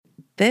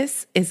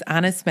This is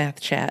Honest Math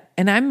Chat,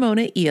 and I'm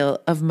Mona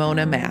Eel of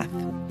Mona Math.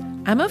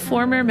 I'm a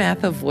former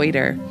math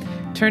avoider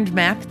turned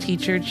math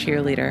teacher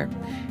cheerleader,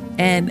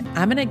 and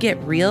I'm going to get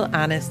real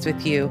honest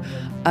with you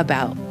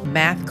about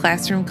math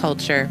classroom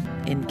culture,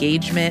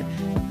 engagement,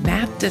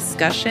 math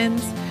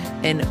discussions,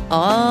 and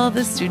all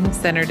the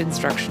student-centered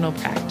instructional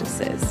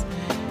practices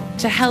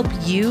to help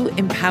you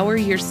empower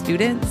your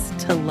students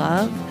to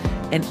love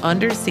and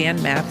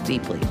understand math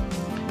deeply.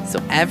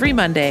 So every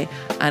Monday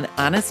on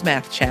Honest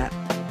Math Chat,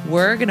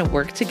 we're going to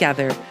work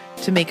together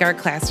to make our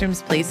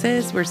classrooms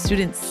places where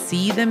students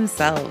see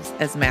themselves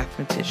as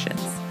mathematicians.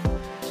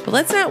 But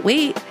let's not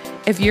wait.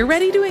 If you're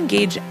ready to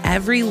engage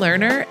every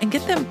learner and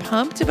get them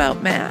pumped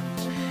about math,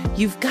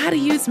 you've got to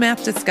use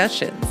math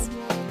discussions.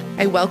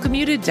 I welcome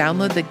you to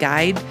download the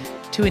guide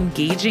to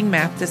engaging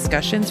math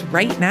discussions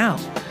right now.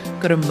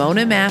 Go to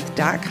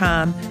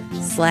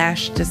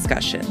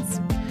monamath.com/discussions.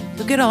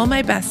 You'll get all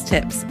my best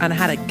tips on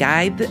how to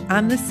guide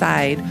on the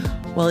side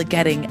while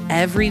getting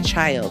every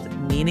child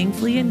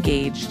meaningfully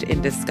engaged in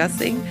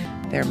discussing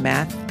their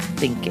math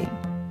thinking.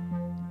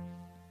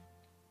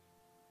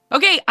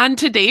 Okay, on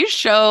today's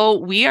show,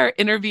 we are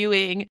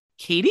interviewing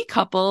Caitie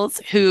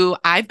Cupples, who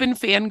I've been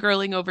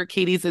fangirling over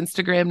Caitie's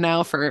Instagram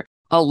now for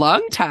a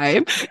long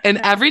time. And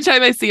every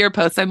time I see her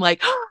post, I'm like,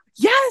 oh,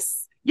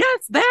 yes,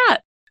 that.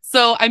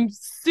 So I'm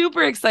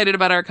super excited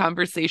about our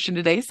conversation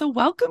today. So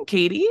welcome,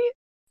 Caitie.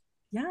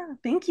 Yeah,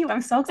 thank you. I'm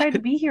so excited to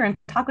be here and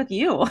talk with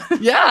you.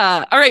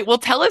 Yeah. All right. Well,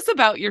 tell us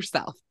about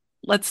yourself.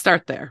 Let's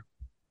start there.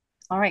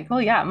 All right,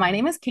 cool. Yeah, my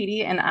name is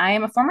Caitie, and I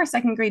am a former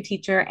second grade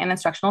teacher and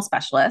instructional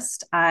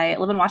specialist. I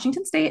live in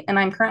Washington State, and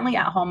I'm currently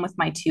at home with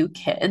my two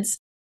kids.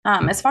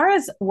 As far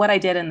as what I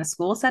did in the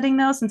school setting,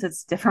 though, since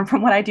it's different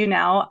from what I do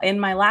now, in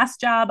my last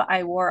job,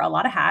 I wore a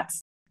lot of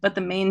hats, but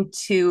the main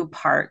two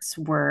parts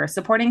were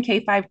supporting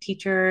K-5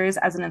 teachers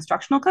as an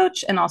instructional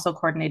coach and also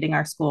coordinating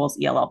our school's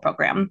ELL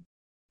program.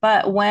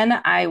 But when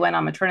I went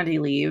on maternity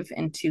leave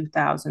in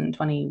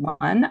 2021,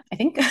 I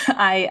think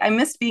I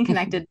missed being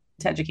connected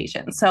to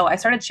education. So I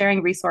started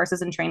sharing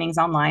resources and trainings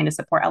online to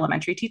support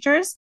elementary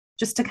teachers,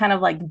 just to kind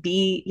of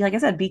be, like I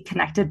said, be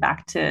connected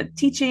back to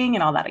teaching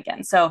and all that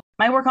again. So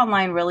my work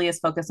online really is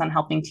focused on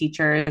helping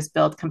teachers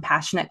build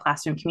compassionate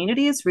classroom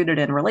communities rooted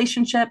in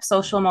relationships,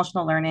 social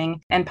emotional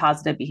learning, and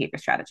positive behavior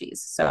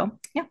strategies. So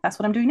yeah, that's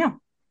what I'm doing now.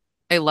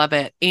 I love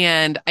it.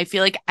 And I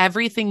feel like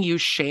everything you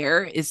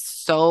share is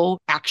so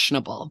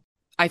actionable.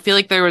 I feel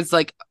like there was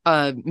like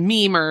a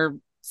meme or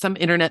some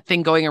internet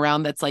thing going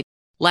around that's like,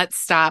 let's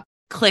stop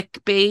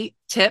clickbait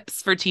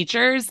tips for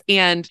teachers.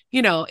 And,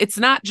 it's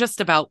not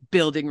just about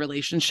building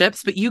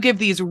relationships, but you give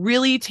these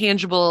really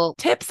tangible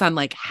tips on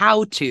like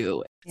how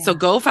to. Yeah. So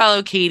go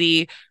follow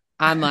Caitie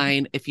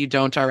online if you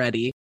don't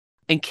already.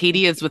 And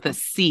Caitie is with a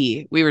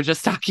C. We were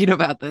just talking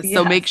about this. Yes,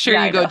 so make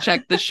sure you go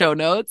check the show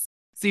notes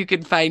so you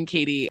can find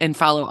Caitie and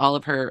follow all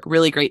of her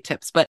really great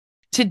tips. But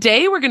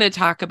today we're going to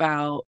talk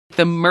about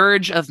the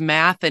merge of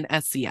math and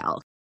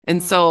SEL.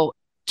 And so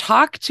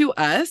talk to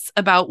us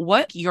about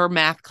what your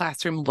math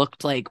classroom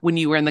looked like when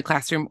you were in the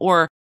classroom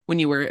or when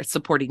you were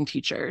supporting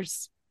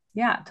teachers.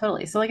 Yeah,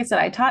 totally. So like I said,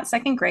 I taught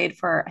second grade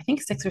for, I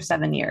think, 6 or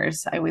 7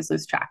 years. I always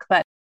lose track,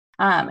 but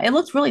it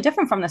looked really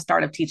different from the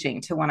start of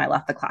teaching to when I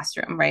left the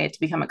classroom, right, to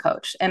become a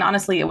coach. And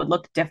honestly, it would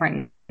look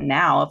different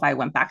now if I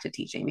went back to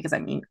teaching, because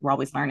we're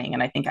always learning.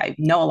 And I think I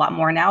know a lot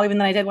more now even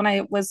than I did when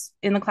I was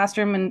in the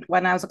classroom and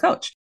when I was a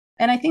coach.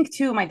 And I think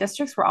too, my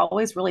districts were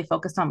always really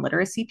focused on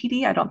literacy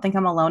PD. I don't think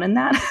I'm alone in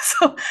that.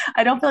 So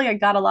I don't feel like I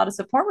got a lot of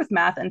support with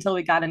math until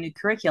we got a new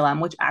curriculum,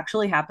 which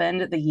actually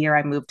happened the year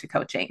I moved to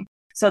coaching.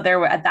 So there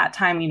were at that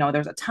time, there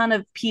was a ton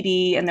of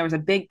PD and there was a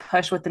big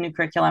push with the new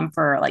curriculum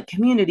for like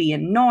community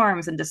and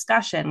norms and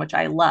discussion, which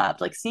I loved.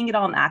 Like seeing it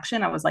all in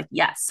action, I was like,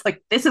 yes,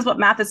 like this is what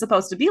math is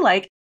supposed to be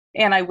like.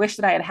 And I wish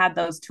that I had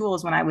those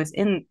tools when I was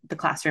in the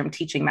classroom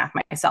teaching math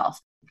myself,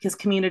 because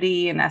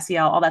community and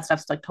SEL, all that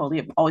stuff's like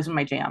totally always been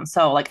my jam.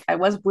 So like I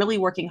was really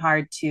working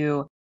hard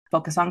to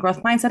focus on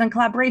growth mindset and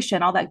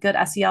collaboration, all that good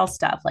SEL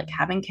stuff, like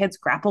having kids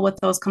grapple with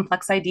those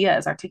complex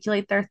ideas,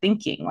 articulate their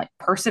thinking, like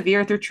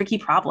persevere through tricky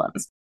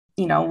problems.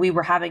 We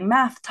were having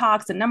math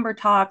talks and number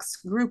talks,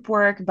 group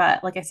work.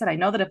 But like I said, I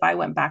know that if I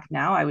went back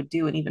now, I would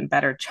do an even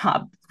better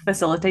job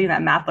facilitating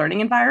that math learning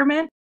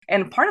environment.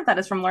 And part of that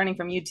is from learning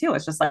from you too.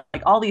 It's just like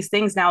all these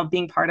things now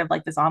being part of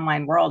like this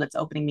online world, it's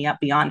opening me up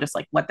beyond just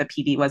like what the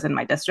PD was in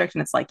my district.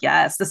 And it's like,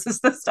 yes, this is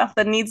the stuff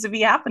that needs to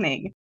be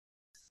happening.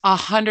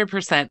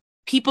 100%.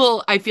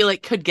 People, I feel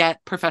like, could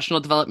get professional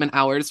development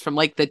hours from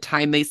like the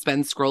time they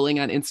spend scrolling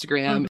on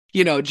Instagram,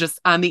 just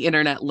on the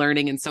internet,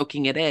 learning and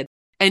soaking it in.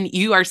 And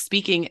you are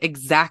speaking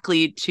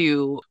exactly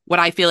to what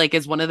I feel like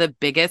is one of the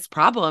biggest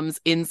problems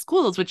in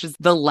schools, which is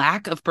the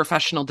lack of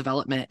professional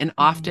development. And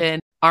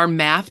often our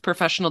math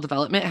professional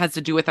development has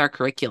to do with our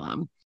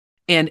curriculum.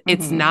 And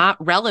it's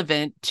not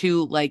relevant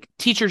to like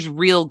teachers'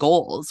 real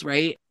goals,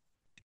 right?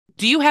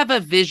 Do you have a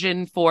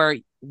vision for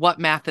what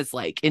math is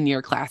like in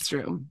your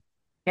classroom?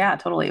 Yeah,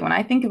 totally. When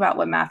I think about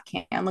what math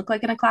can look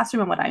like in a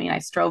classroom and what I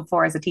strove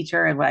for as a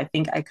teacher and what I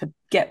think I could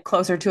get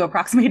closer to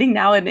approximating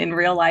now in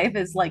real life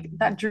is like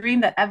that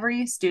dream that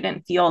every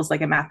student feels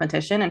like a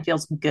mathematician and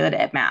feels good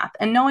at math.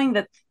 And knowing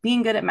that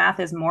being good at math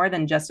is more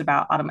than just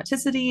about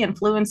automaticity and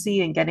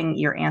fluency and getting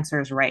your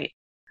answers right.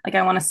 Like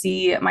I want to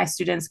see my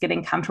students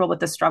getting comfortable with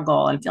the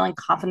struggle and feeling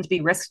confident to be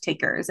risk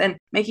takers and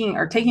making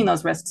or taking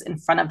those risks in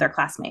front of their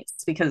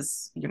classmates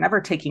because you're never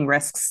taking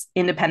risks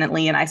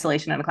independently in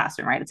isolation in a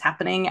classroom, right? It's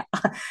happening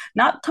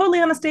not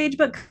totally on a stage,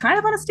 but kind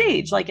of on a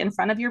stage, like in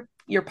front of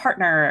your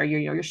partner,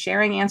 you're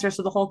sharing answers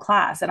to the whole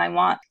class. And I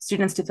want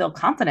students to feel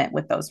confident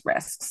with those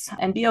risks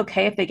and be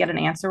okay if they get an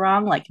answer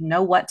wrong, like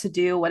know what to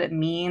do, what it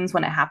means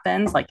when it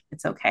happens. Like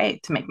it's okay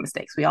to make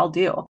mistakes. We all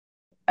do.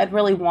 I'd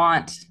really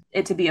want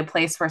it to be a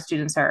place where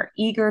students are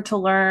eager to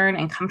learn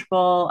and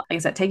comfortable, like I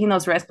said, taking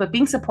those risks, but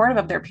being supportive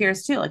of their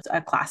peers too. Like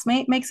a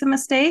classmate makes a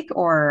mistake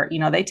or,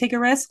 they take a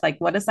risk. Like,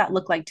 what does that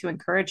look like to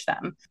encourage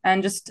them?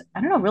 And just,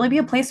 I don't know, really be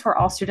a place where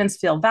all students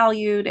feel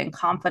valued and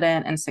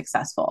confident and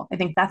successful. I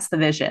think that's the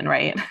vision,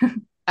 right?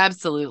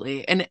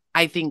 Absolutely. And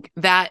I think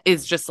that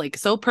is just like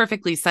so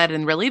perfectly said.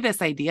 And really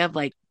this idea of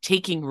like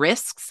taking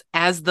risks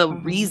as the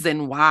Mm-hmm.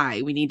 reason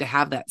why we need to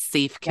have that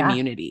safe Yeah,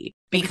 community,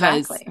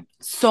 because exactly.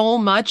 so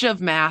much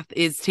of math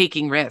is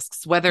taking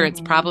risks, whether it's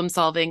Mm-hmm. problem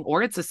solving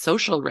or it's a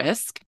social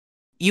risk.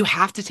 You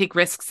have to take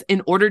risks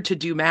in order to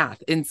do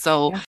math. And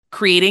so Yeah.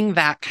 creating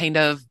that kind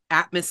of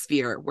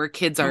atmosphere where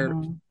kids are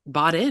Mm-hmm.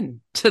 bought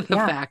in to the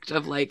Yeah. fact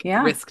of like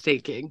Yeah. risk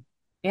taking.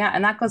 Yeah,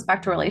 and that goes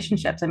back to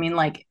relationships.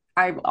 Like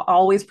I'm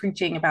always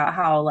preaching about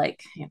how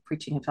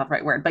preaching is not the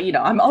right word, but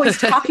I'm always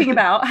talking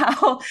about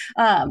how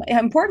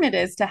important it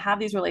is to have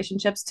these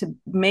relationships to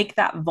make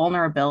that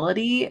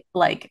vulnerability,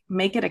 like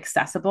make it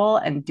accessible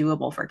and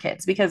doable for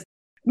kids. Because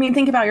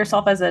think about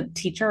yourself as a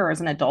teacher or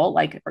as an adult.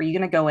 Like, are you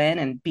going to go in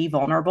and be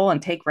vulnerable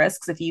and take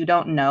risks if you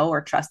don't know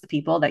or trust the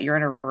people that you're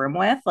in a room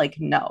with? Like,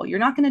 no, you're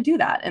not going to do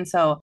that. And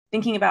so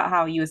thinking about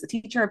how you as a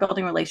teacher are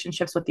building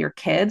relationships with your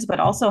kids, but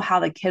also how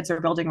the kids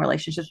are building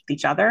relationships with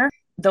each other.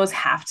 Those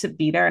have to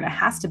be there and it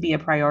has to be a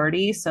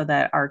priority so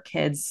that our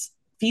kids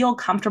feel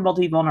comfortable to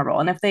be vulnerable.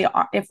 And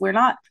if we're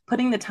not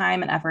putting the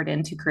time and effort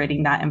into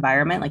creating that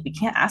environment, like we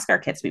can't ask our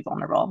kids to be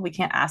vulnerable. We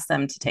can't ask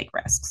them to take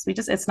risks.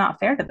 It's not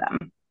fair to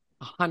them.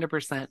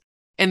 100%.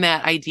 And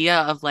that idea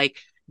of like,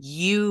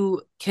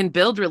 you can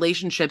build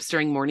relationships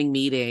during morning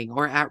meeting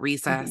or at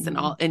recess and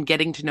Mm-hmm. all and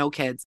getting to know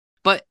kids,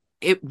 but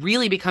it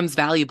really becomes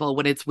valuable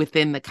when it's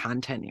within the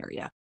content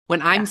area.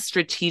 When I'm Yes.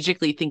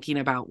 strategically thinking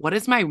about what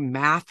does my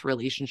math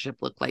relationship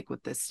look like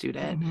with this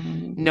student,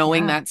 Mm-hmm.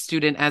 knowing Yeah. that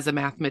student as a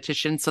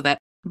mathematician so that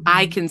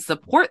I Mm-hmm. can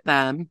support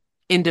them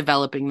in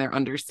developing their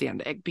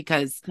understanding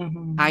because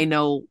Mm-hmm. I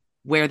know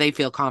where they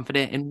feel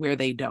confident and where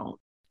they don't.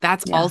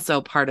 That's Yeah,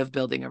 also part of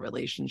building a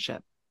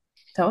relationship.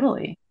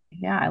 totally.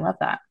 Yeah, I love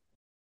that.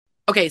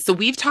 Okay, so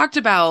we've talked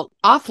about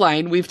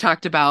offline, we've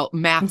talked about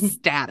math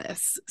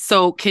status.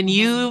 So can Mm-hmm.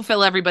 you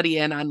fill everybody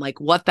in on like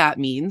what that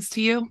means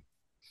to you?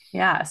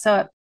 Yeah.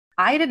 So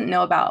I didn't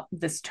know about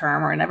this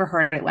term or I never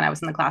heard it when I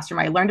was in the classroom.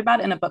 I learned about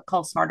it in a book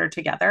called Smarter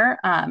Together.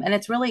 And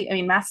it's really,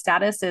 math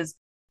status is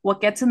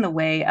what gets in the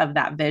way of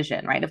that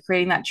vision, right? Of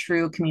creating that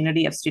true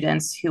community of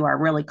students who are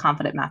really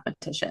confident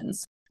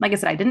mathematicians. Like I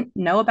said, I didn't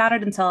know about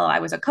it until I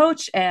was a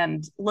coach.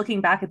 And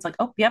looking back, it's like,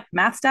 oh, yep,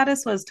 math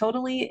status was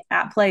totally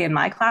at play in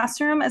my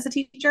classroom as a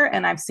teacher.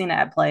 And I've seen it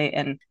at play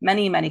in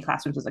many, many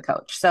classrooms as a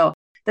coach. So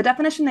the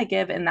definition they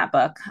give in that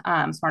book,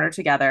 Smarter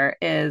Together,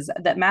 is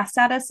that math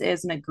status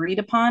is an agreed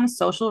upon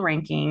social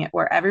ranking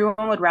where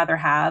everyone would rather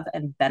have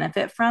and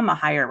benefit from a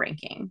higher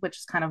ranking, which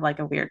is kind of like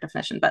a weird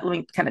definition, but let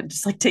me kind of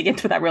just like dig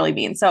into what that really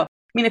means. So,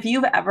 if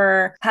you've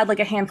ever had like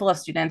a handful of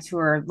students who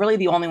are really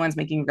the only ones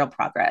making real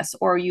progress,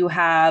 or you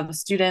have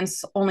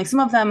students, only some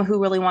of them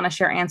who really want to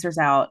share answers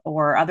out,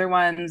 or other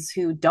ones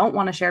who don't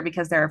want to share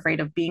because they're afraid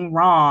of being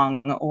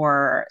wrong,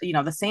 or,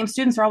 the same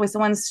students are always the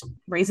ones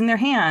raising their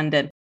hand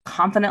and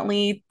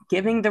confidently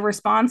giving the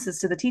responses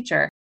to the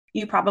teacher,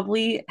 you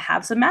probably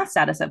have some math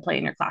status at play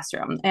in your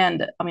classroom.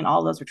 And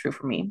all those are true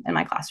for me in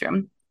my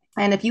classroom.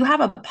 And if you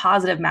have a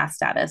positive math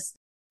status,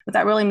 what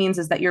that really means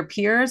is that your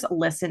peers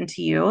listen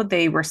to you,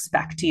 they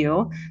respect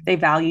you, they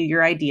value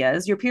your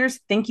ideas. Your peers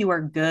think you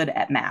are good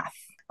at math,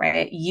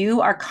 right?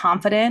 You are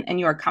confident and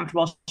you are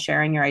comfortable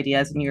sharing your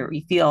ideas and you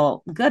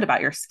feel good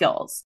about your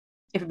skills.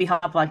 If it'd be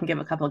helpful, I can give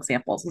a couple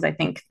examples because I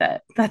think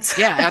that that's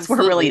Yeah, that's where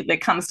really absolutely.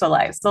 it comes to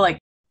life. So like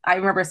I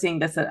remember seeing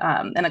this in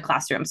a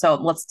classroom. So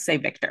let's say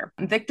Victor.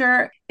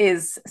 Victor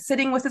is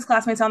sitting with his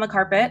classmates on the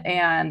carpet,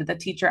 and the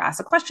teacher asks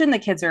a question the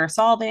kids are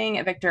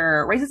solving.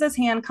 Victor raises his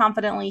hand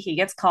confidently. He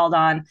gets called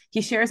on. He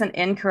shares an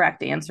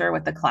incorrect answer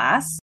with the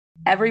class.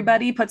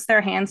 Everybody puts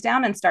their hands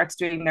down and starts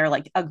doing their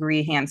like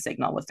agree hand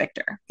signal with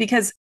Victor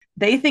because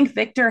they think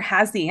Victor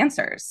has the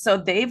answers. So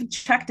they've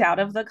checked out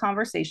of the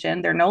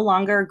conversation. They're no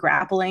longer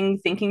grappling,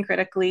 thinking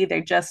critically. They're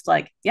just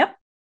like, yep,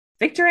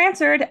 Victor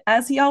answered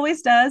as he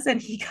always does,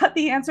 and he got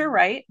the answer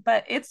right,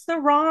 but it's the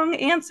wrong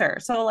answer.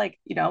 So, like,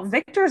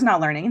 Victor's not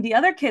learning. The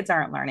other kids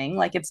aren't learning.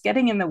 Like, it's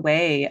getting in the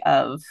way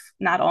of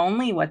not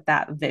only what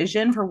that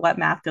vision for what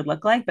math could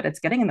look like, but it's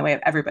getting in the way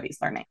of everybody's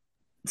learning.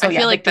 So, I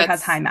feel like Victor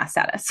has high math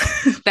status.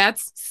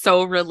 that's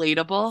so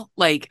relatable.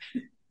 Like,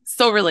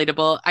 so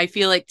relatable. I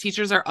feel like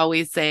teachers are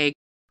always saying,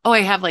 oh,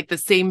 I have like the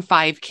same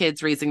 5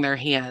 kids raising their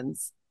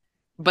hands.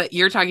 But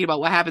you're talking about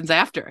what happens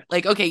after.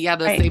 Like, okay, yeah,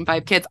 those same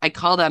 5 kids, I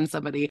called on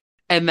somebody.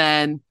 And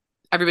then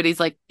everybody's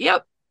like,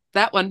 yep,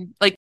 that one.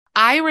 Like,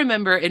 I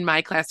remember in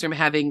my classroom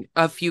having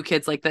a few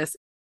kids like this.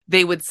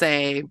 They would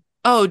say,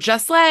 oh,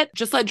 just let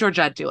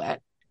Georgette do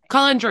it.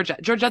 Call on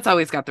Georgette. Georgette's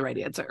always got the right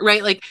answer,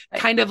 right? Like,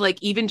 kind of like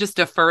even just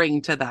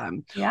deferring to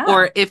them. Yeah.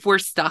 Or if we're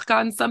stuck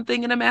on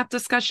something in a math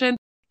discussion,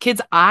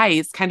 kids'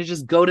 eyes kind of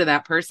just go to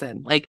that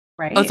person. Like,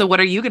 oh, so what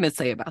are you going to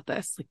say about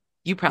this? Like,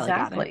 you probably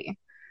got it.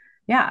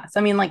 Yeah. So,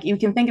 I mean, like, you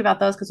can think about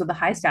those because of the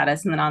high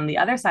status. And then on the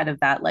other side of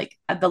that, like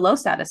the low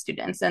status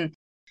students. And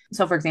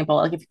so, for example,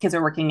 like if kids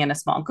are working in a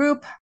small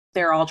group,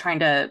 they're all trying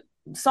to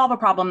solve a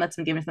problem that's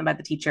been given to them by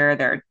the teacher.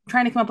 They're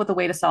trying to come up with a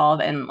way to solve.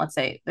 And let's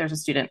say there's a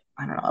student,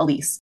 I don't know,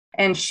 Elise,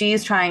 and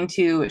she's trying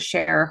to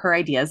share her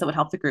ideas that would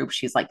help the group.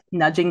 She's like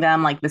nudging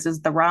them, like, this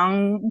is the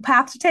wrong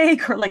path to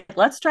take, or like,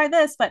 let's try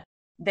this. But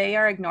they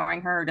are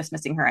ignoring her or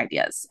dismissing her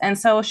ideas. And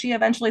so she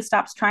eventually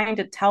stops trying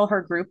to tell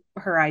her group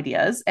her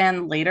ideas.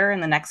 And later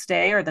in the next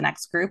day or the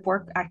next group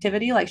work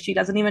activity, like, she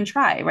doesn't even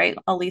try, right?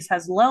 Elise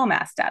has low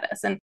math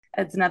status. And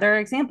it's another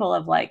example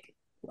of like,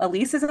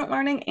 Elise isn't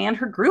learning and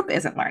her group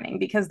isn't learning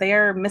because they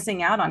are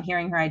missing out on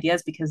hearing her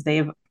ideas because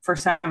they've, for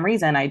some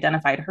reason,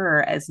 identified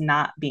her as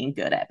not being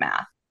good at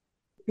math.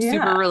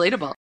 Super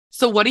relatable.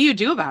 So what do you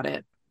do about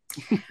it?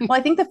 Well,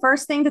 I think the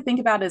first thing to think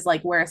about is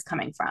like where it's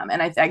coming from.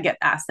 And I get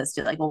asked this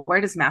too, like, well, where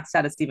does math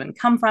status even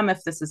come from?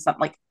 If this is something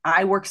like,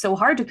 I work so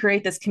hard to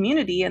create this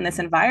community and this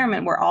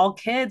environment where all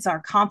kids are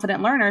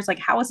confident learners, like,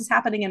 how is this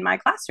happening in my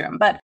classroom?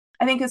 But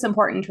I think it's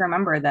important to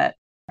remember that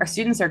our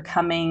students are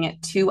coming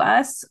to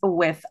us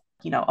with,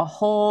 a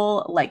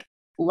whole like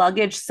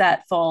luggage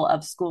set full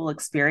of school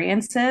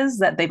experiences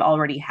that they've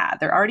already had.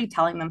 They're already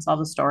telling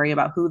themselves a story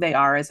about who they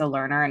are as a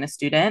learner and a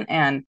student.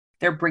 And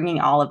they're bringing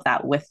all of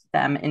that with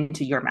them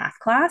into your math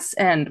class.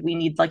 And we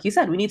need, like you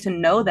said, we need to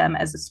know them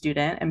as a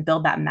student and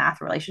build that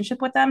math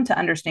relationship with them to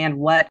understand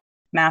what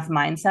math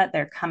mindset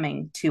they're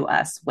coming to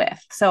us with.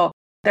 So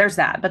there's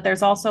that. But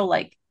there's also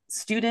like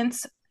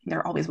students,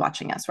 they're always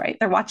watching us, right?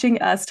 They're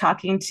watching us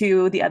talking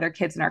to the other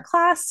kids in our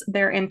class.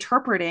 They're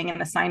interpreting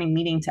and assigning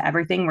meaning to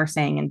everything we're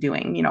saying and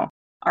doing,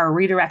 our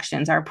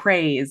redirections, our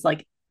praise,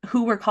 like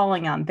who we're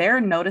calling on.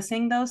 They're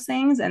noticing those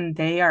things and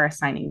they are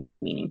assigning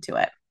meaning to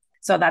it.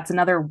 So that's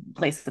another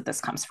place that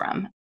this comes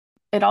from.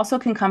 It also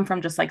can come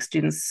from just like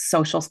students'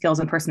 social skills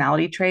and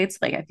personality traits.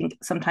 Like, I think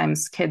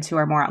sometimes kids who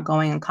are more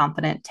outgoing and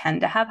confident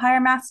tend to have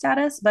higher math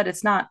status, but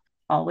it's not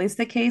always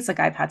the case. Like,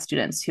 I've had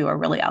students who are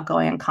really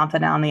outgoing and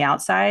confident on the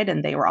outside,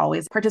 and they were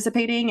always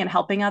participating and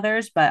helping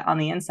others. But on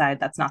the inside,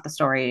 that's not the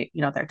story,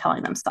 they're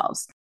telling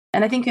themselves.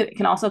 And I think it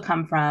can also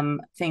come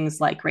from things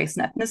like race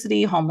and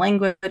ethnicity, home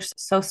language,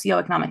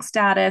 socioeconomic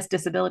status,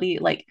 disability.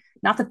 Like,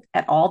 not that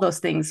at all those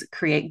things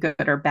create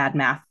good or bad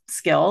math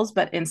skills,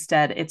 but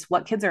instead it's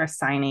what kids are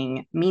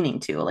assigning meaning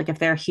to. Like, if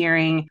they're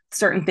hearing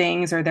certain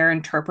things or they're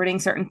interpreting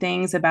certain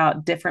things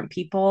about different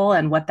people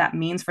and what that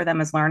means for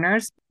them as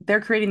learners,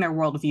 they're creating their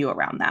worldview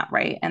around that,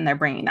 right? And they're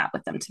bringing that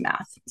with them to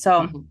math.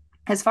 So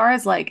as far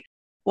as like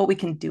what we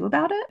can do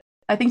about it,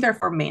 I think there are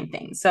 4 main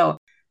things. So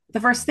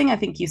the first thing I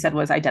think you said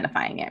was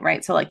identifying it,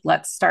 right? So like,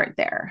 let's start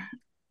there.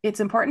 It's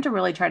important to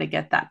really try to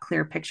get that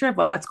clear picture of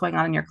what's going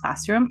on in your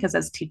classroom, because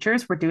as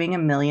teachers, we're doing a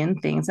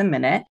million things a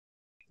minute,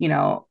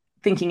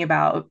 thinking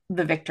about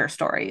the Victor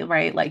story,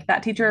 right? Like,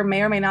 that teacher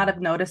may or may not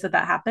have noticed that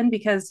happened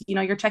because,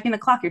 you're checking the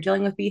clock, you're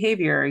dealing with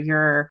behavior,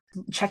 you're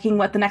checking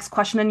what the next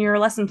question in your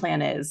lesson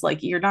plan is.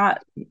 Like, you're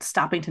not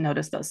stopping to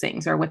notice those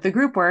things. Or with the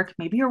group work,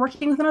 maybe you're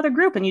working with another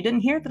group and you didn't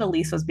hear that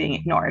Elise was being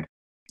ignored.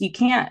 You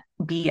can't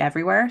be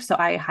everywhere. So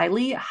I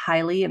highly,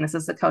 and this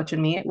is the coach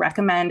in me,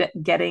 recommend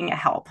getting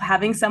help,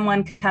 having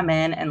someone come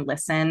in and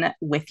listen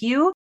with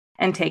you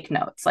and take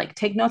notes. Like,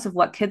 take notes of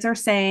what kids are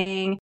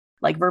saying,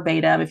 like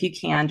verbatim, if you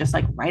can, just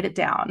like write it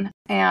down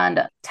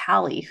and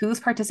tally who's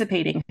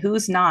participating,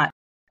 who's not.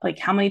 Like,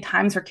 how many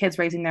times are kids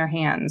raising their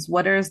hands?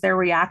 What is their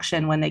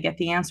reaction when they get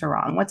the answer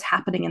wrong? What's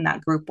happening in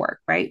that group work,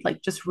 right?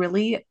 Like, just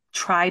really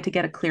try to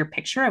get a clear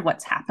picture of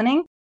what's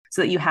happening,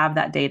 so that you have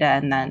that data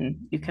and then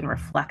you can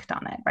reflect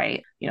on it,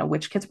 right?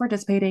 Which kids are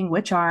participating,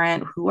 which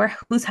aren't,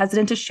 who's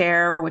hesitant to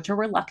share, which are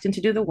reluctant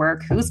to do the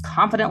work, who's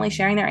confidently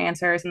sharing their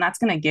answers. And that's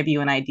going to give you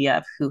an idea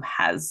of who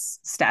has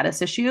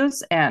status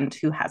issues and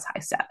who has high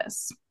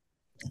status.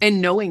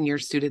 And knowing your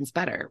students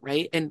better,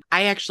 right? And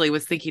I actually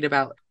was thinking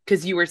about,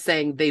 because you were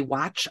saying they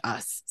watch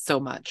us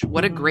so much.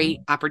 What a great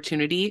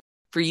opportunity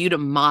for you to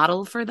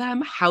model for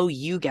them how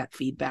you get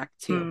feedback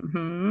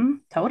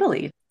too.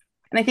 Totally.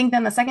 And I think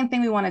then the second thing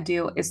we want to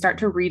do is start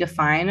to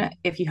redefine,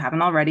 if you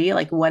haven't already,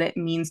 like what it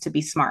means to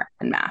be smart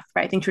in math,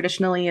 right? I think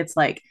traditionally it's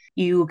like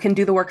you can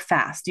do the work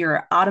fast,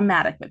 you're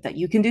automatic with it,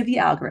 you can do the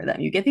algorithm,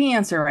 you get the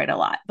answer right a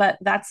lot. But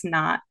that's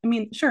not, I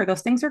mean, sure,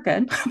 those things are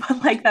good,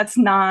 but like that's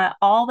not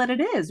all that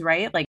it is,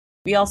 right? Like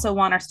we also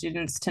want our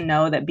students to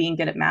know that being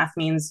good at math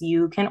means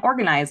you can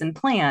organize and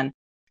plan,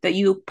 that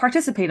you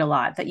participate a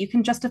lot, that you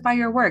can justify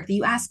your work, that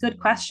you ask good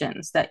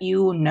questions, that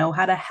you know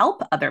how to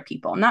help other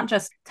people, not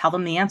just tell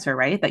them the answer,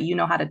 right? That you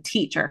know how to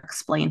teach or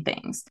explain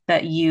things,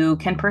 that you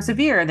can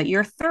persevere, that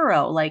you're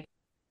thorough. Like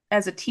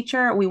as a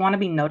teacher, we want to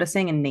be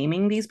noticing and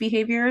naming these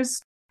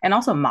behaviors and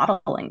also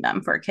modeling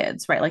them for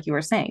kids, right? Like you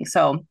were saying.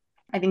 So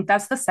I think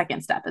that's the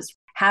second step is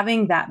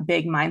having that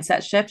big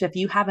mindset shift. If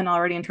you haven't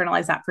already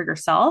internalized that for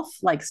yourself,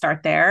 like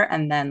start there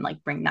and then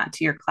like bring that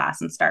to your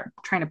class and start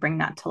trying to bring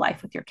that to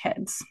life with your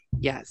kids.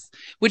 Yes.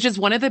 Which is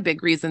one of the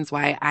big reasons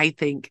why I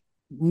think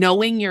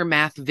knowing your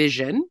math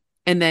vision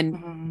and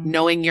then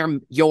knowing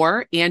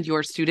your and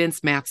your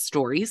students' math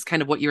stories,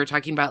 kind of what you were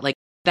talking about, like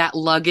that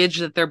luggage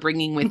that they're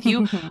bringing with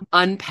you,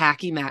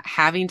 unpacking that,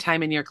 having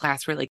time in your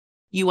class where like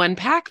you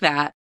unpack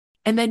that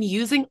and then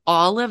using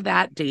all of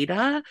that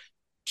data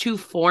to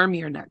form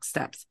your next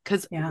steps.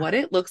 Because what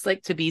it looks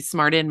like to be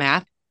smart in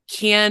math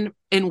can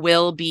and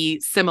will be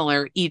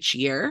similar each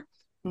year,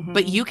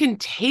 but you can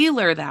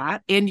tailor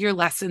that and your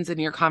lessons and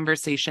your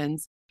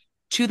conversations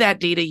to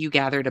that data you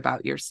gathered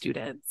about your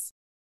students.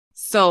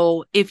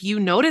 So if you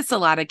notice a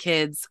lot of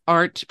kids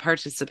aren't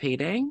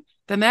participating,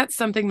 then that's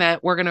something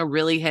that we're going to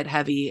really hit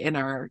heavy in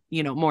our,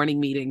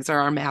 morning meetings or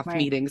our math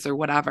meetings or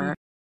whatever.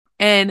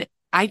 And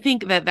I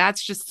think that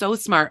that's just so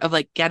smart of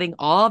like getting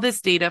all this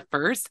data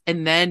first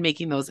and then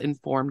making those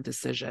informed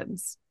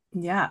decisions.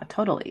 Yeah,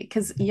 totally.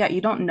 Because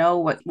you don't know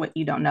what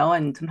you don't know,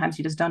 and sometimes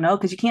you just don't know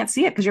because you can't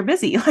see it because you're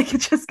busy. Like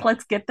it's just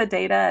let's get the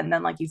data, and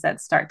then like you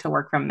said, start to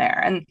work from there.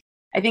 And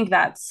I think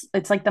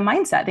it's like the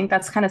mindset. I think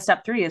that's kind of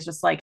step 3 is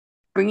just like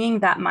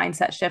bringing that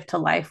mindset shift to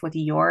life with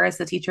your as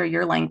the teacher,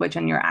 your language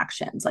and your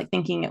actions. Like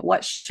thinking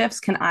what shifts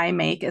can I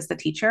make as the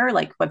teacher,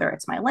 like whether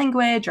it's my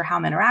language or how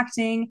I'm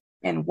interacting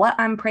and what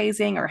I'm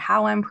praising or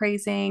how I'm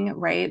praising,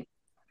 right?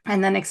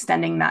 And then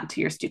extending that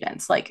to your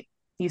students. Like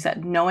you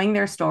said, knowing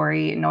their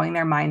story, knowing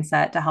their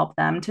mindset to help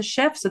them to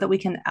shift so that we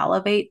can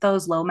elevate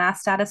those low math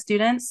status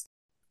students.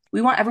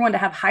 We want everyone to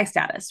have high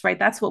status, right?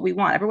 That's what we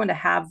want, everyone to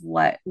have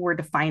what we're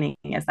defining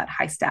as that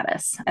high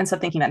status. And so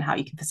thinking then how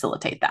you can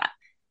facilitate that.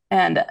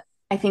 And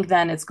I think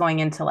then it's going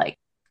into like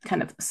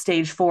kind of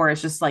stage 4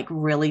 is just like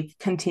really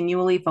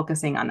continually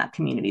focusing on that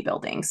community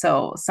building.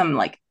 So some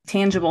like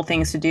tangible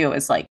things to do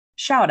is like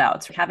shout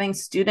outs, having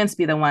students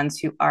be the ones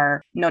who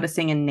are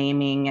noticing and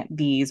naming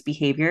these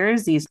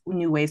behaviors, these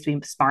new ways to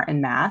be smart in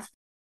math.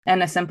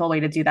 And a simple way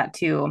to do that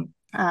too.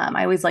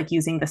 I always like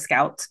using the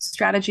Scout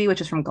strategy,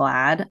 which is from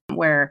GLAD,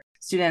 where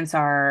students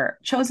are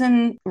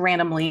chosen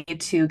randomly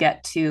to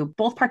get to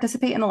both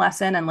participate in the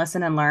lesson and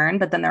listen and learn,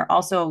 but then they're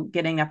also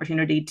getting the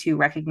opportunity to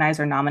recognize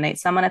or nominate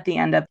someone at the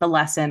end of the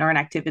lesson or an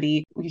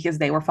activity because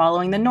they were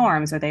following the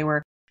norms or they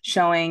were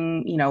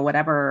showing,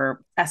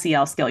 whatever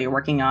SEL skill you're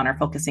working on or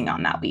focusing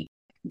on that week.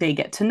 They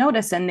get to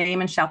notice and name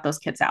and shout those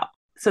kids out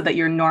so that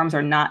your norms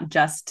are not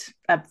just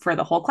for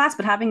the whole class,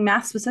 but having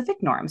math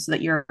specific norms so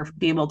that you're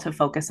be able to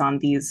focus on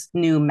these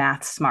new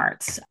math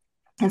smarts.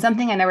 And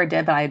something I never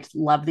did, but I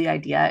love the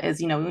idea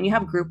is, when you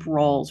have group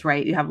roles,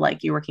 right? You have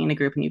like you're working in a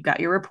group and you've got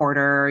your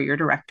reporter, your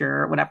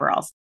director, or whatever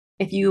else.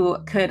 If you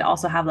could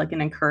also have like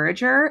an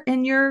encourager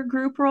in your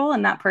group role,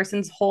 and that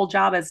person's whole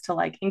job is to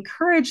like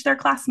encourage their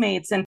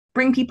classmates and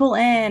bring people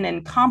in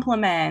and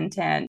compliment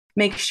and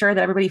make sure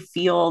that everybody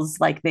feels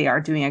like they are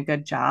doing a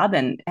good job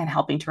and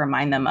helping to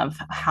remind them of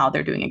how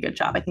they're doing a good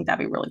job. I think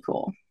that'd be really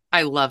cool.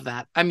 I love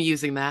that. I'm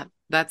using that.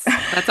 That's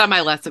on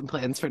my lesson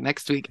plans for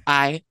next week.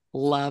 I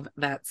love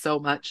that so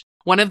much.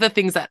 One of the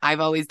things that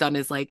I've always done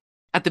is like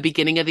at the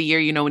beginning of the year,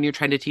 when you're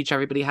trying to teach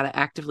everybody how to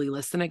actively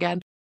listen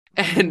again.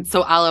 And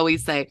so I'll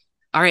always say,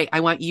 all right, I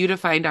want you to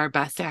find our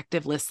best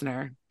active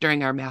listener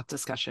during our math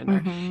discussion.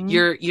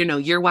 Or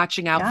you're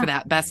watching out for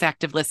that best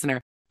active listener,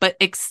 but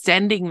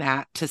extending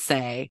that to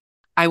say,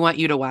 I want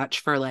you to watch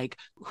for like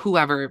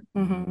whoever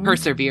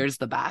perseveres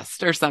the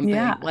best or something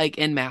like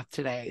in math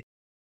today.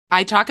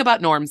 I talk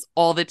about norms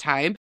all the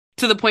time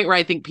to the point where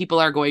I think people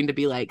are going to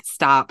be like,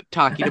 stop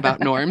talking about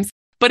norms,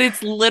 but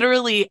it's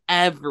literally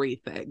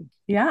everything.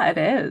 Yeah, it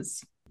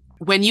is.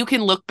 When you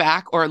can look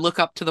back or look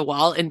up to the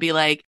wall and be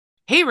like,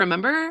 hey,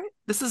 remember,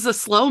 this is a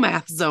slow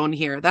math zone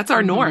here. That's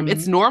our norm.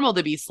 It's normal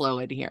to be slow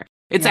in here.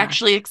 It's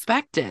actually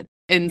expected.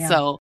 And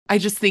so I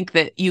just think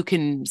that you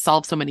can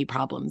solve so many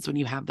problems when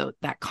you have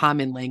that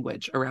common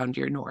language around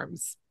your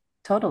norms.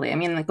 Totally. I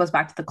mean, it goes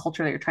back to the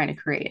culture that you're trying to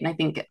create. And I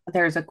think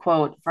there's a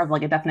quote for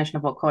like a definition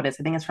of what quote is.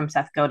 I think it's from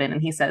Seth Godin.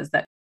 And he says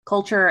that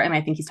culture, and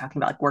I think he's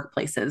talking about like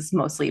workplaces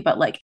mostly, but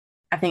like,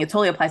 I think it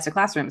totally applies to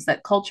classrooms,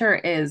 that culture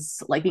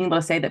is like being able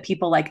to say that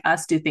people like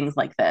us do things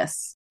like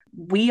this.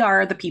 We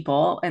are the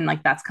people. And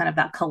like, that's kind of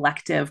that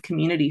collective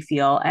community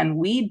feel. And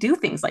we do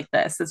things like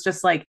this. It's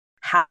just like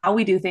how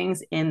we do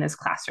things in this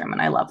classroom.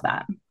 And I love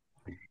that.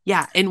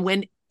 Yeah. And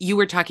when you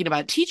were talking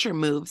about teacher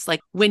moves,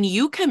 like when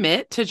you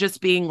commit to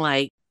just being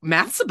like,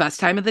 math's the best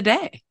time of the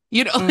day,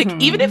 like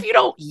even if you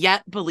don't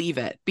yet believe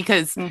it,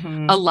 because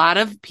a lot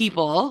of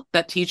people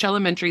that teach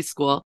elementary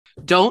school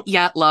don't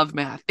yet love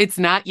math. It's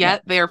not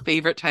yet their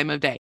favorite time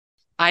of day.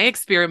 I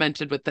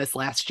experimented with this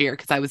last year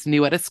because I was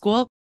new at a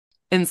school.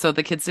 And so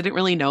the kids didn't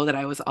really know that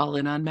I was all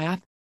in on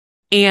math.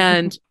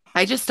 And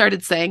I just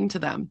started saying to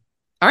them,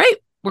 all right,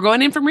 we're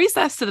going in from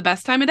recess to the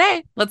best time of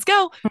day. Let's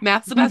go.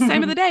 Math's the best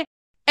time of the day.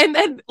 And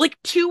then like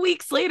 2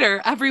 weeks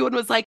later, everyone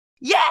was like,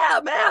 yeah,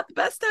 math,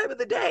 best time of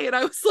the day. And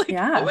I was like,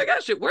 oh my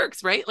gosh, it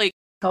works, right? Like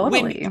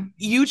Totally. when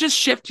you just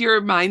shift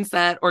your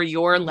mindset or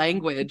your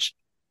language,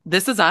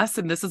 this is us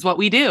and this is what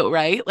we do,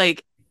 right?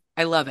 Like,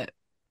 I love it.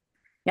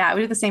 Yeah, I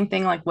would do the same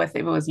thing like with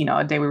if it was,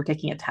 a day we were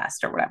taking a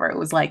test or whatever. It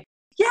was like,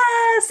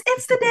 yes,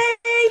 it's the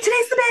day.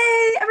 Today's the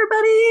day.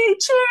 Everybody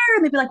cheer.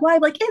 And they'd be like, why?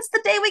 I'm like, it's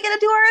the day we get to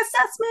do our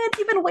assessment.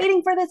 You've been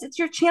waiting for this. It's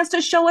your chance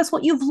to show us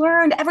what you've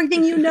learned,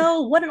 everything you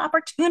know. What an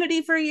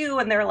opportunity for you.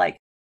 And they're like,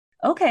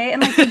 okay.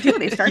 And like they do,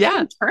 they start to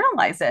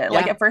internalize it.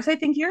 Like at first I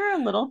think you're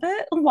a little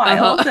bit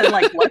wild and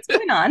like what's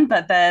going on,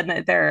 but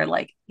then they're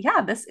like,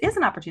 yeah, this is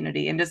an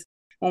opportunity. And just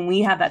when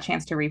we have that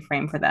chance to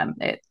reframe for them,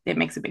 it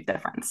makes a big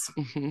difference.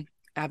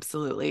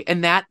 Absolutely.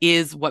 And that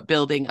is what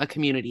building a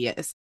community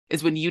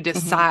is when you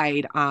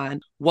decide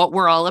on what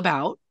we're all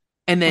about,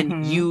 and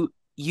then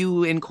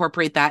you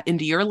incorporate that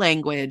into your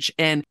language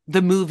and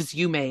the moves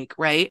you make,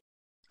 right?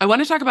 I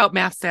want to talk about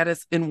math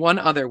status in one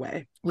other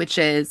way, which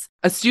is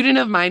a student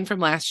of mine from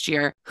last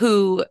year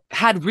who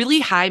had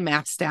really high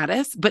math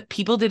status, but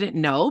people didn't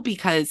know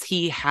because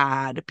he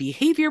had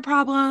behavior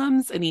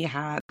problems and he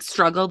had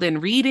struggled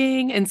in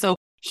reading. And so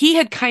he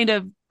had kind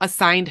of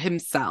assigned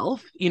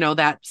himself,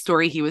 that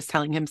story he was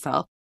telling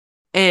himself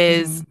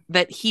is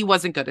that he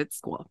wasn't good at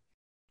school.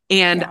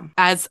 And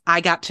as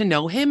I got to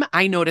know him,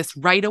 I noticed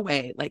right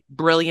away, like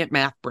brilliant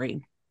math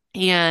brain.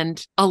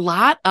 And a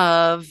lot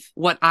of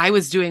what I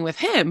was doing with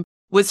him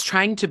was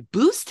trying to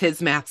boost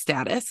his math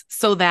status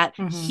so that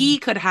he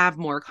could have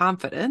more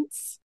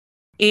confidence.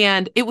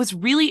 And it was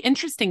really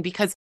interesting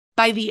because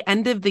by the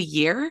end of the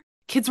year,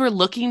 kids were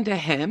looking to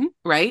him,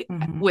 right,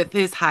 with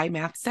his high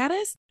math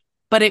status,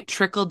 but it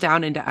trickled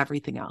down into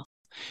everything else.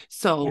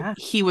 So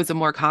he was a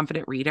more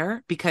confident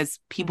reader because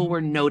people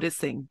were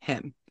noticing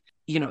him.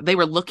 They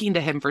were looking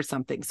to him for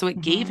something. So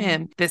it gave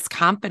him this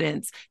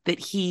confidence that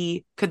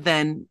he could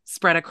then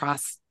spread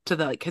across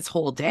to his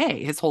whole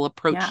day, his whole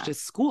approach to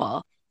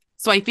school.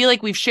 So I feel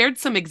like we've shared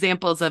some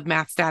examples of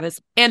math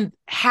status and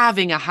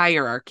having a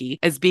hierarchy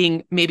as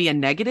being maybe a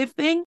negative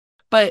thing.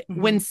 But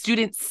when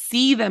students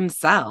see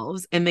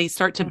themselves and they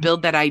start to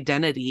build that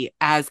identity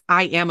as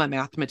I am a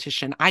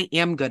mathematician, I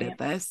am good at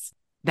this,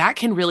 that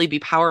can really be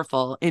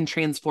powerful in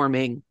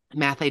transforming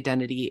math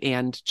identity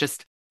and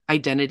just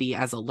identity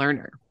as a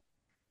learner.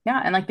 Yeah.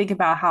 And like think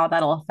about how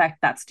that'll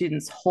affect that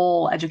student's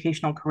whole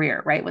educational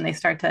career, right? When they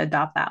start to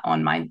adopt that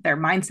their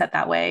mindset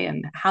that way,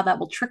 and how that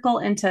will trickle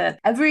into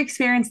every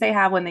experience they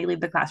have when they leave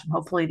the classroom.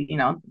 Hopefully,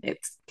 it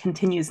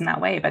continues in that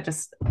way. But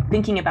just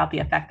thinking about the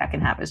effect that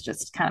can have is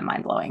just kind of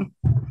mind blowing.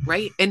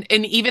 Right. And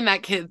even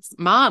that kid's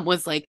mom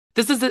was like,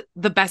 this is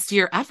the best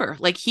year ever.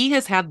 Like he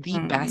has had the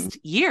best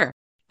year.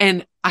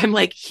 And I'm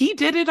like, he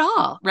did it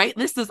all, right?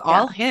 This is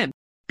all him,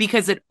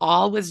 because it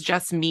all was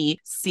just me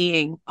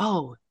seeing,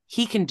 oh,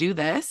 he can do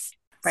this.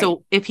 Right.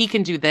 So if he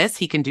can do this,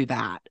 he can do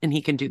that, and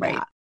he can do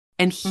that.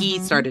 And he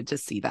started to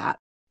see that.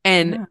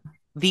 And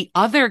the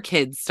other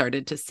kids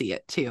started to see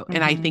it too.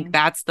 And I think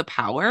that's the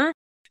power.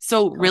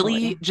 So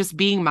really just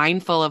being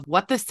mindful of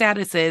what the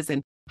status is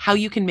and how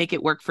you can make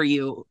it work for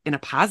you in a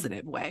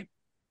positive way.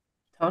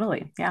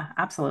 Totally. Yeah,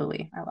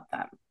 absolutely. I love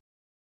that.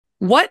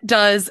 What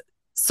does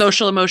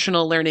social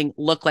emotional learning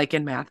look like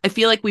in math? I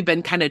feel like we've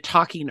been kind of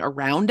talking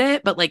around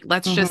it, but like,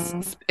 let's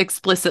just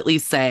explicitly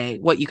say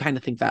what you kind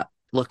of think that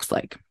looks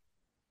like.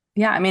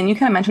 Yeah, I mean, you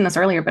kind of mentioned this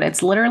earlier, but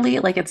it's literally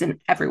like it's in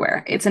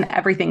everywhere. It's in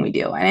everything we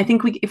do. And I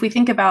think if we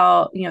think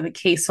about, the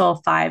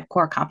CASEL 5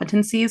 core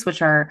competencies,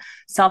 which are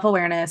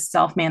self-awareness,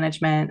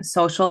 self-management,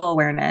 social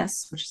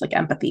awareness, which is like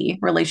empathy,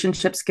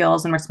 relationship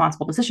skills, and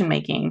responsible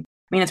decision-making.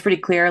 I mean, it's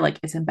pretty clear, like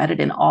it's embedded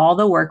in all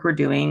the work we're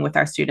doing with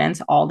our students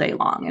all day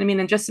long. And I mean,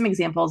 and just some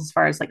examples as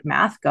far as like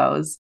math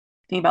goes,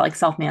 think about like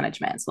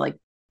self-management. So like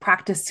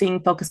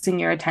practicing focusing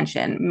your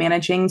attention,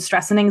 managing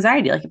stress and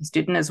anxiety. Like if a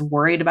student is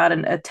worried about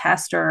a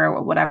test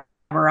or whatever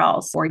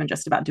else, or even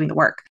just about doing the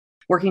work,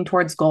 working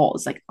towards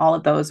goals, like all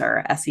of those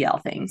are SEL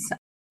things.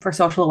 For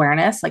social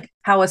awareness, like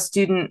how a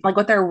student, like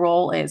what their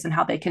role is and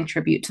how they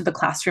contribute to the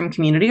classroom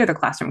community or the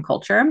classroom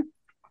culture,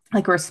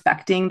 like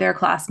respecting their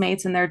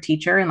classmates and their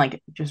teacher, and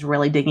like just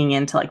really digging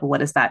into like,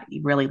 what does that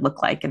really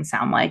look like and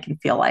sound like and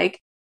feel like?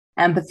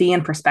 Empathy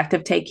and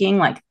perspective taking,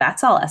 like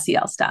that's all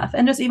SEL stuff.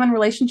 And just even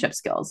relationship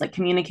skills, like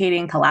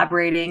communicating,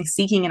 collaborating,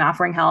 seeking and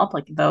offering help,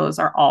 like those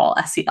are all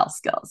SEL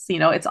skills.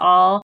 It's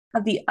all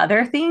of the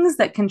other things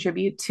that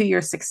contribute to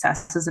your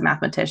success as a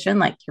mathematician,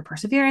 like your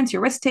perseverance,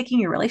 your risk taking,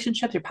 your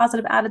relationships, your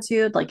positive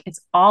attitude, like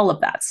it's all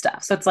of that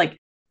stuff. So it's like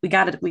we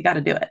got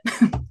to do it.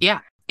 Yeah.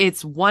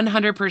 it's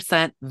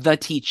 100% the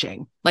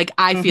teaching. Like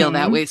I feel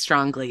that way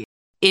strongly.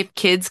 If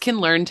kids can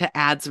learn to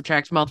add,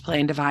 subtract, multiply,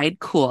 and divide,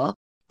 cool.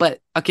 But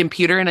a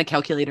computer and a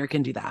calculator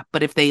can do that.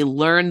 But if they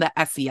learn the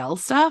SEL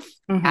stuff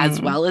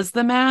as well as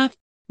the math,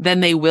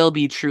 then they will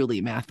be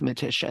truly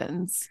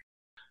mathematicians.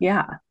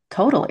 Yeah,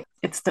 totally.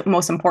 It's the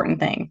most important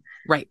thing.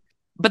 Right.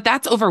 But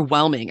that's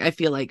overwhelming, I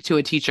feel like, to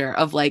a teacher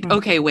of like,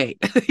 okay, wait,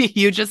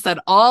 you just said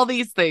all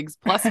these things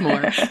plus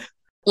more.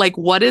 Like,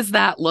 what does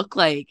that look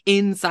like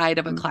inside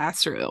of a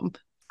classroom?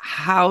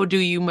 How do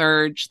you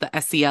merge the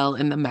SEL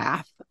and the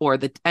math or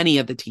any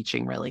of the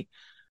teaching, really?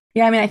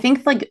 Yeah, I mean, I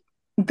think like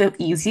the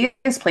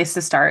easiest place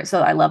to start.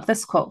 So I love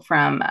this quote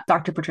from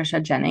Dr. Patricia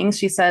Jennings.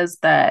 She says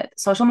that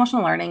social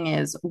emotional learning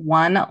is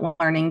one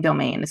learning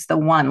domain. It's the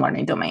one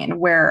learning domain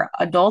where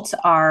adults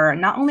are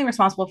not only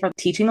responsible for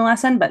teaching the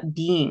lesson, but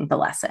being the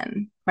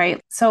lesson,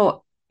 right?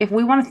 So if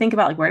we want to think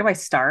about like, where do I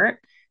start?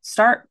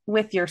 Start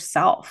with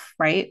yourself,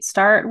 right?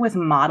 Start with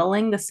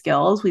modeling the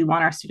skills we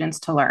want our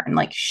students to learn.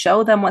 Like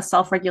show them what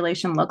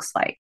self-regulation looks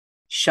like.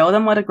 Show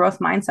them what a growth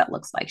mindset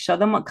looks like. Show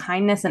them what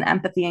kindness and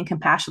empathy and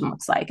compassion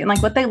looks like, and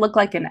like what they look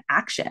like in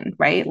action,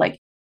 right? Like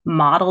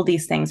model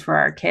these things for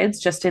our kids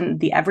just in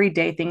the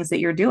everyday things that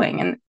you're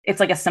doing. And it's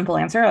like a simple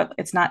answer.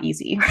 It's not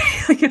easy,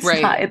 right? Like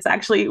it's not, it's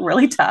actually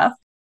really tough.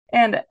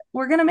 And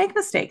we're going to make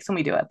mistakes when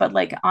we do it. But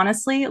like,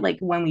 honestly, like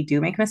when we do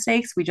make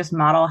mistakes, we just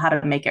model how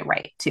to make it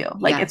right too.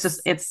 Like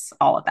it's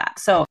all of that.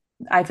 So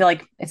I feel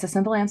like it's a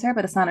simple answer,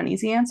 but it's not an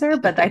easy answer.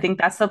 But I think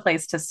that's the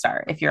place to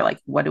start. If you're like,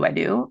 what do I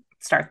do?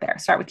 Start there.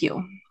 Start with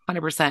you.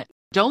 100%.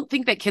 Don't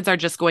think that kids are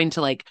just going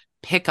to like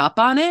pick up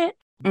on it.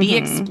 Be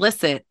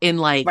explicit in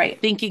like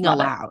thinking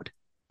aloud.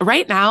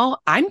 Right now,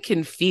 I'm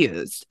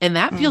confused and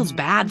that feels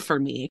bad for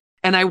me.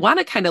 And I want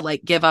to kind of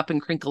like give up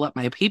and crinkle up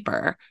my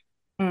paper.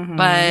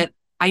 But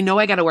I know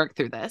I got to work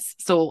through this.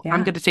 So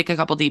I'm going to take a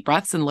couple deep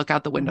breaths and look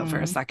out the window for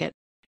a second.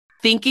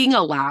 Thinking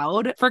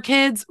aloud for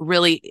kids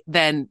really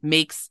then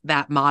makes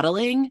that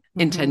modeling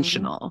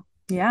intentional.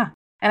 Yeah.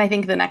 And I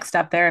think the next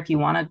step there, if you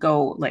want to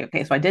go like,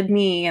 okay, so I did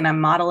me and I'm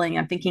modeling,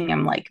 I'm thinking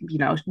I'm like, you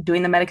know,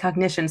 doing the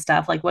metacognition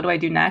stuff. Like, what do I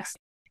do next?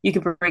 You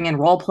could bring in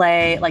role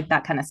play, like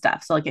that kind of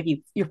stuff. So like if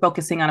you're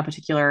focusing on a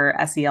particular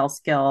SEL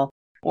skill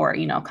or,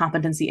 you know,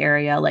 competency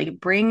area, like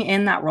bring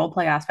in that role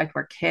play aspect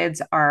where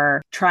kids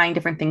are trying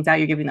different things out.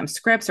 You're giving them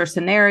scripts or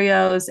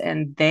scenarios,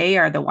 and they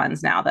are the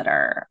ones now that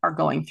are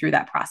going through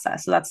that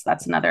process. So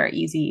that's another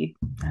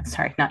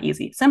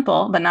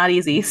simple, but not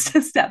easy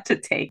step to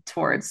take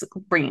towards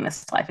bringing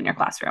this to life in your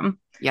classroom.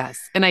 Yes.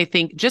 And I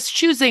think just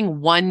choosing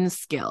one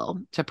skill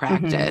to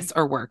practice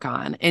or work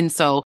on. And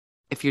so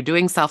if you're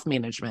doing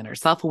self-management or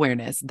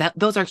self-awareness,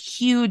 those are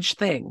huge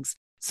things.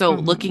 So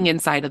looking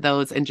inside of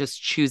those and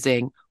just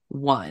choosing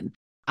one.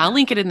 I'll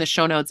link it in the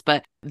show notes,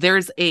 but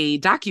there's a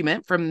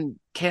document from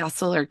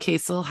Casel.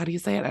 How do you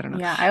say it? I don't know.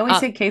 Yeah, I always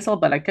say Casel,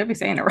 but I could be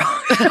saying it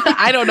wrong.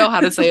 I don't know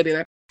how to say it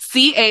either.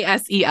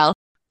 CASEL.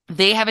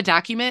 They have a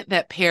document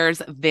that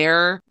pairs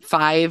their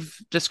 5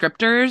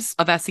 descriptors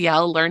of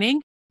SEL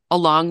learning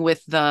along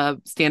with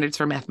the standards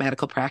for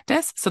mathematical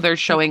practice. So they're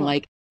showing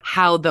like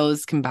how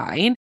those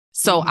combine.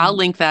 So I'll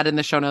link that in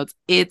the show notes.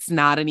 It's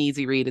not an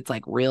easy read. It's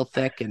like real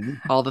thick and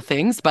all the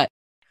things, but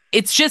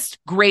it's just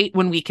great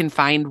when we can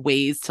find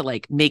ways to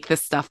like make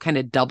this stuff kind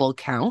of double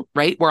count,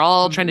 right? We're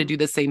all trying to do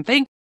the same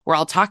thing. We're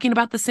all talking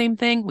about the same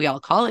thing. We all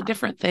call it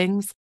different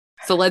things.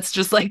 So let's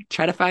just like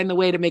try to find the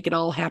way to make it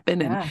all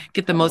happen and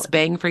get the most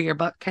bang for your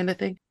buck kind of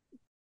thing.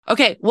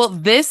 Okay. Well,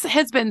 this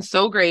has been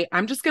so great.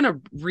 I'm just going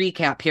to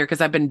recap here because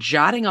I've been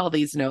jotting all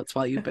these notes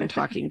while you've been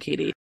talking,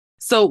 Caitie.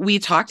 So we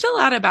talked a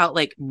lot about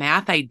like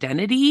math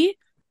identity,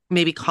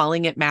 maybe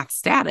calling it math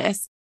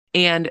status,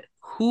 and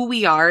who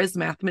we are as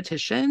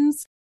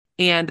mathematicians.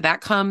 And that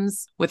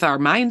comes with our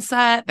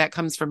mindset. That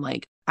comes from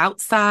like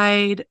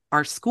outside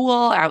our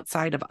school,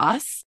 outside of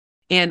us.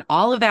 And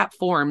all of that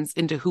forms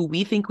into who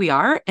we think we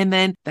are. And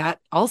then that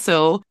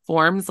also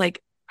forms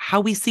like how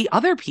we see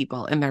other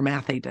people in their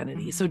math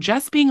identity. So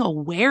just being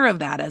aware of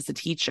that as a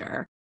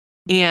teacher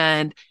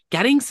and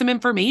getting some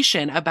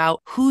information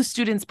about who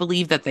students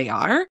believe that they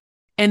are.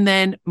 And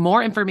then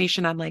more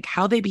information on like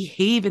how they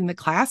behave in the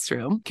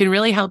classroom can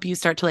really help you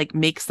start to like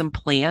make some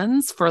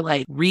plans for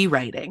like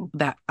rewriting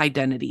that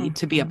identity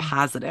to be a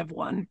positive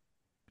one.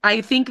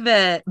 I think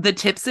that the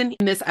tips in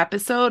this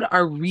episode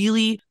are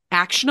really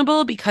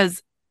actionable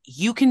because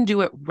you can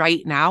do it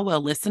right now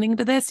while listening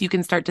to this. You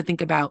can start to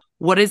think about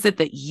what is it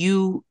that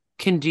you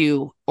can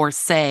do or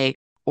say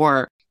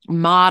or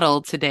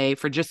model today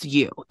for just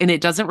you. And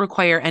it doesn't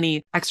require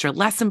any extra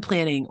lesson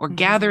planning or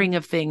gathering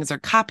of things or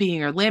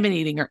copying or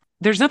laminating, or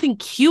there's nothing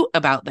cute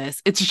about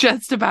this. It's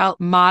just about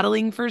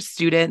modeling for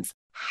students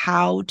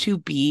how to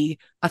be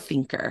a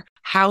thinker,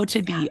 how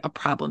to be a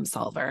problem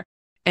solver.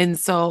 And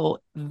so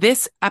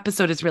this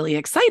episode is really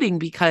exciting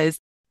because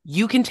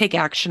you can take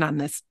action on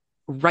this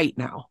right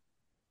now.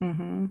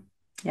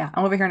 Yeah.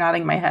 I'm over here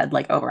nodding my head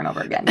like over and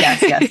over again.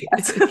 Yes, yes,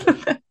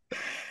 yes.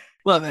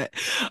 Love it.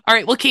 All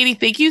right. Well, Caitie,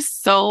 thank you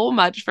so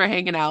much for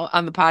hanging out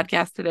on the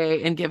podcast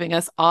today and giving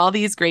us all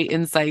these great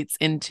insights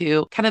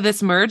into kind of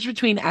this merge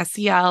between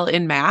SEL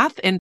and math.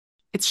 And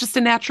it's just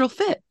a natural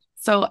fit.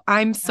 So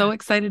I'm so Yeah.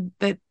 excited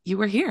that you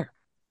were here.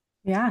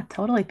 Yeah,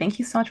 totally. Thank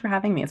you so much for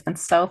having me. It's been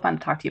so fun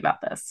to talk to you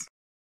about this.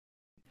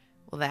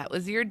 Well, that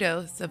was your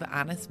dose of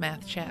honest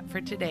math chat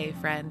for today,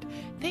 friend.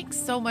 Thanks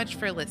so much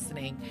for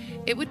listening.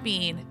 It would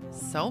mean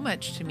so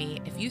much to me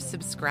if you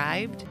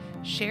subscribed,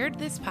 shared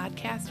this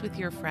podcast with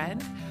your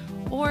friend,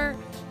 or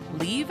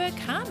leave a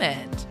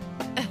comment.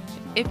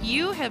 If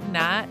you have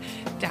not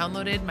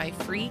downloaded my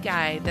free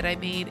guide that I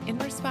made in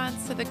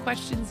response to the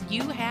questions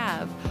you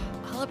have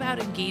all about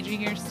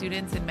engaging your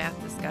students in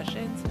math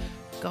discussions,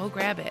 go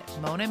grab it,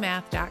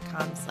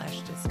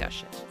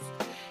 monamath.com/discussions.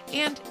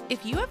 And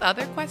if you have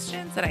other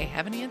questions that I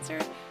haven't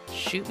answered,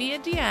 shoot me a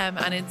DM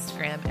on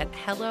Instagram at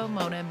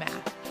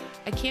HelloMonaMath.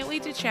 I can't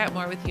wait to chat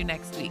more with you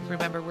next week.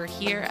 Remember, we're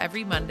here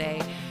every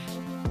Monday.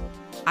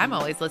 I'm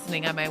always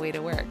listening on my way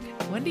to work.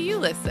 When do you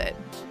listen?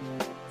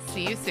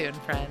 See you soon,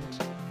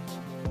 friend.